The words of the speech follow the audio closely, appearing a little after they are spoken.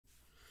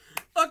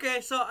Okay,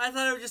 so I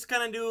thought I would just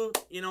kind of do,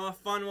 a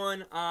fun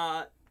one.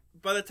 By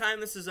the time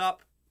this is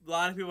up, a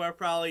lot of people are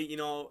probably,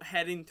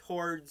 heading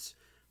towards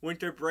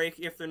winter break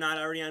if they're not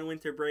already on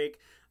winter break.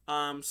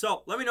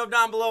 So let me know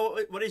down below,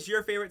 what is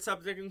your favorite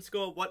subject in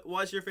school? What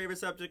was your favorite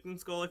subject in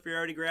school if you're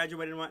already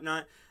graduated and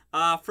whatnot?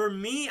 For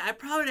me, I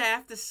probably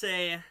have to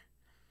say,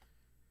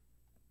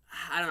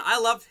 I don't know, I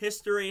loved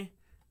history.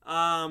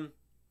 I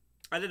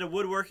did a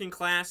woodworking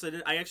class.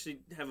 I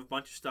actually have a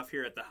bunch of stuff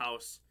here at the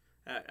house,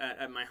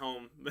 at my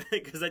home,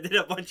 because I did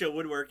a bunch of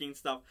woodworking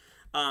stuff.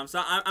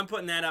 So I'm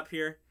putting that up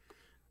here.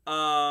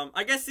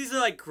 I guess these are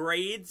like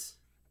grades,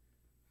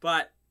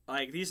 but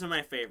like these are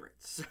my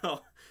favorites.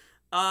 So,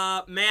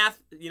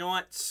 math. You know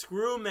what?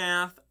 Screw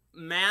math.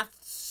 Math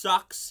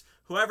sucks.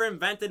 Whoever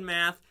invented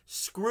math,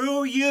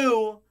 screw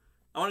you.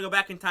 I want to go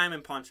back in time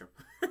and punch him.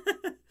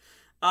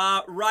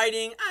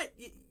 Writing.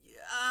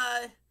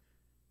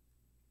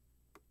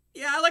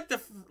 Yeah, I like the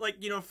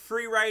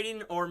free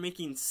writing or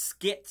making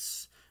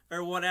skits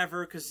or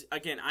whatever, because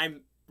again, I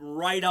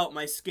write out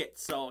my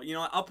skits, so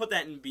I'll put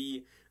that in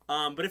B.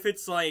 But if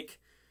it's like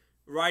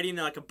writing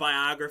like a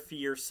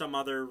biography or some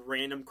other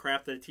random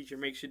crap that a teacher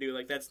makes you do,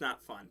 like that's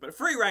not fun. But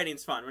free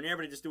writing's fun when you're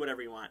able to just do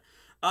whatever you want.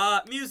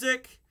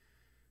 Music,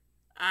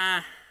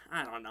 I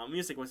don't know.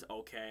 Music was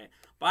okay.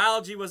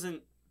 Biology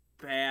wasn't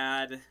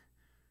bad.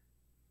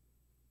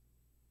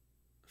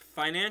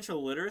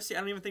 Financial literacy, I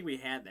don't even think we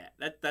had that.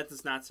 That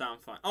does not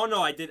sound fun. Oh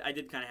no, I did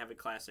kind of have a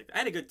classic. I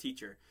had a good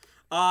teacher.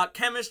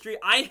 Chemistry,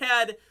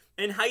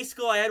 in high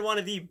school, I had one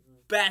of the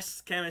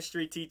best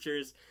chemistry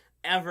teachers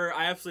ever.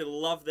 I absolutely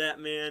loved that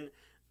man.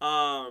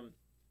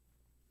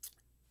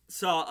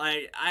 So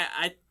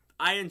I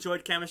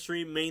enjoyed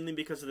chemistry mainly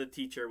because of the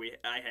teacher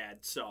I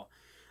had. So,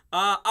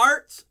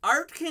 art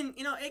can,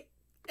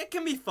 it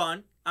can be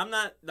fun. I'm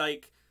not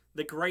like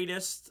the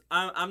greatest.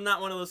 I'm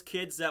not one of those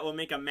kids that will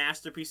make a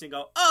masterpiece and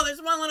go, oh,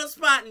 there's one little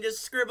spot, and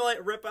just scribble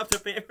it, rip up the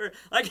paper.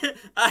 Like,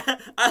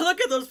 I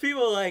look at those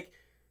people like,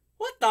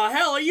 what the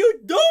hell are you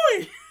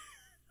doing?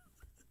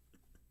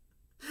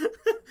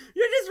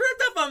 You just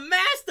ripped up a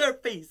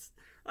masterpiece.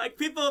 Like,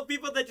 people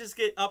that just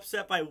get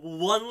upset by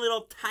one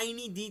little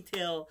tiny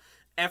detail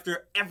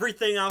after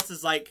everything else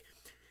is like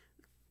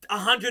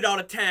 100 out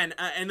of 10,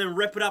 and then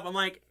rip it up. I'm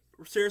like,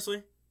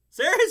 seriously?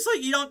 Seriously?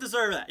 You don't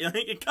deserve that.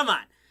 Come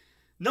on.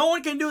 No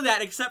one can do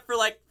that except for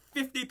like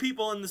 50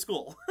 people in the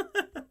school.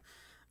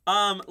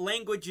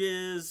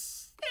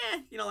 Languages,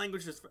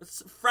 languages.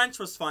 French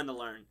was fun to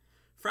learn.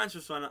 French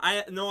was fun.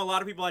 I know a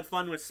lot of people had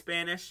fun with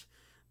Spanish.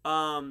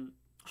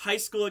 High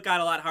school, it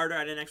got a lot harder.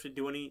 I didn't actually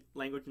do any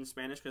language in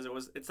Spanish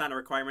because it's not a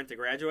requirement to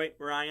graduate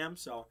where I am.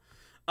 So,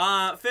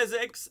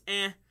 physics,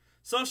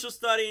 social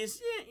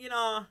studies,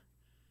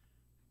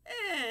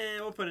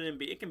 we'll put it in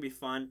B. It can be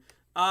fun.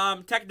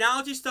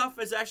 Technology stuff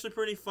is actually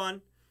pretty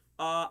fun.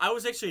 I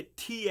was actually a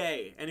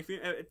TA, and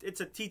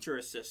it's a teacher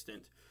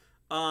assistant.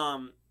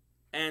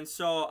 And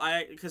so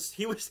because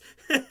he was,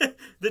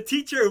 the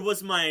teacher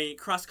was my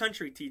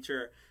cross-country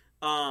teacher,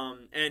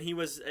 and he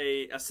was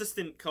a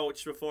assistant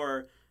coach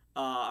before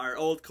our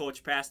old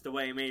coach passed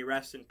away. May he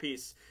rest in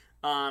peace.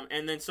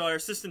 And then so our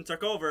assistant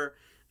took over,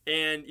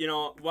 and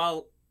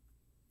while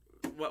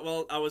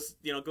I was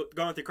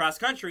going through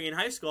cross-country in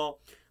high school,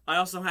 I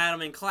also had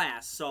him in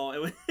class, so it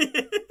was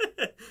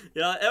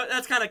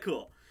that's kind of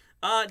cool.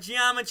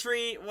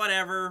 Geometry,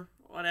 whatever.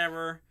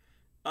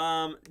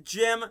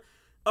 Gym.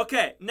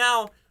 Okay,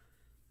 now,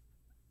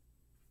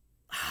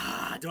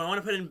 do I want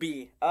to put it in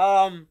B?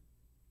 I'm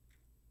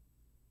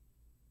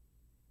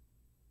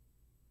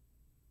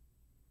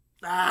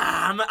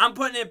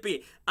putting it in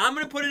B. I'm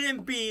going to put it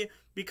in B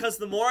because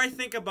the more I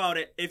think about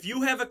it, if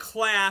you have a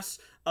class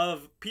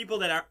of people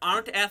that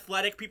aren't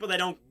athletic, people that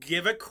don't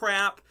give a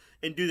crap,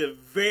 and do the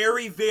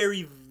very,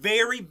 very,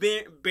 very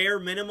bare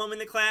minimum in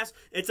the class,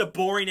 it's a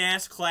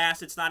boring-ass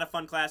class. It's not a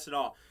fun class at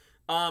all.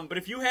 But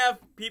if you have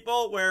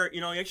people where,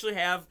 you actually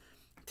have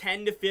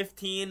 10 to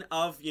 15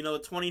 of,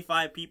 the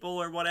 25 people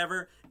or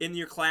whatever in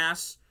your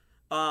class,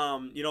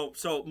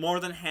 so more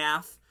than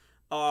half,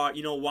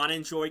 want to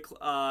enjoy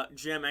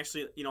gym,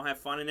 actually, have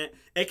fun in it.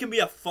 It can be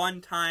a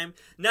fun time.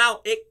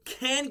 Now, it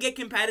can get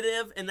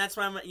competitive, and that's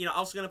why I'm,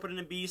 also going to put it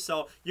in B.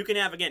 So you can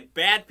have, again,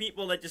 bad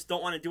people that just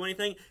don't want to do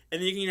anything,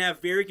 and then you can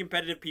have very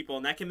competitive people,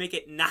 and that can make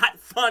it not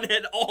fun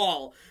at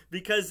all.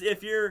 Because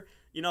if you're,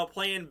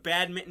 playing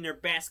badminton or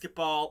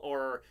basketball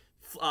or,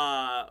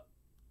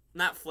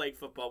 not flag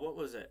football, what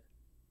was it?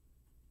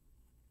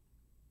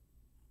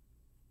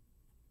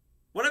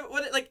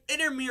 What like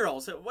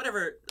intramurals,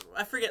 whatever,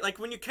 I forget. Like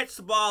when you catch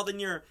the ball, then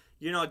you're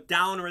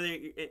down where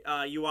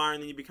you are,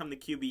 and then you become the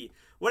QB.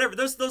 Whatever,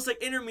 those like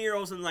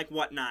intramurals and like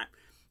whatnot.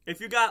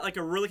 If you got like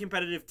a really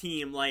competitive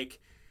team, like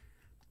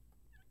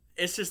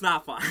it's just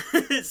not fun.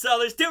 So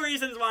there's two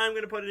reasons why I'm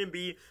gonna put it in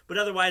B, but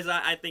otherwise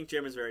I think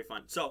gym is very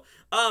fun. So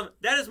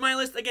that is my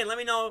list. Again, let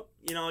me know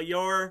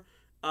your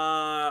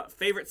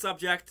favorite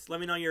subject. Let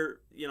me know your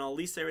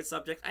least favorite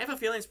subject. I have a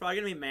feeling it's probably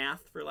gonna be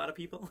math for a lot of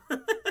people.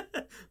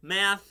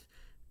 Math.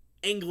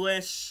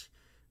 English,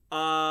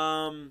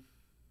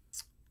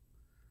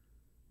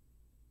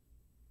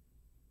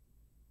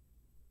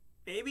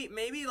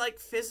 maybe like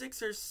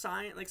physics or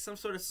science, like some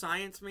sort of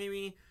science.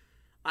 Maybe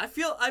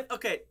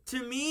okay.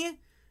 To me,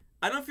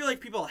 I don't feel like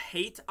people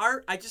hate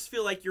art. I just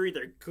feel like you're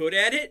either good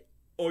at it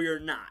or you're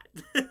not.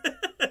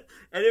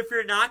 And if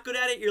you're not good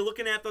at it, you're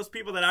looking at those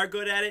people that are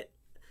good at it,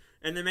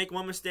 and they make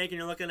one mistake, and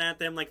you're looking at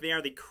them like they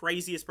are the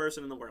craziest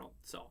person in the world.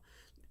 So,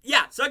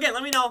 yeah. So again,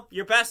 let me know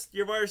your best,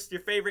 your worst,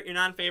 your favorite, your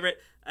non-favorite,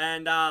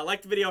 and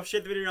like the video,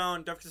 share the video,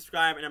 and don't forget to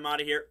subscribe. And I'm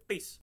out of here. Peace.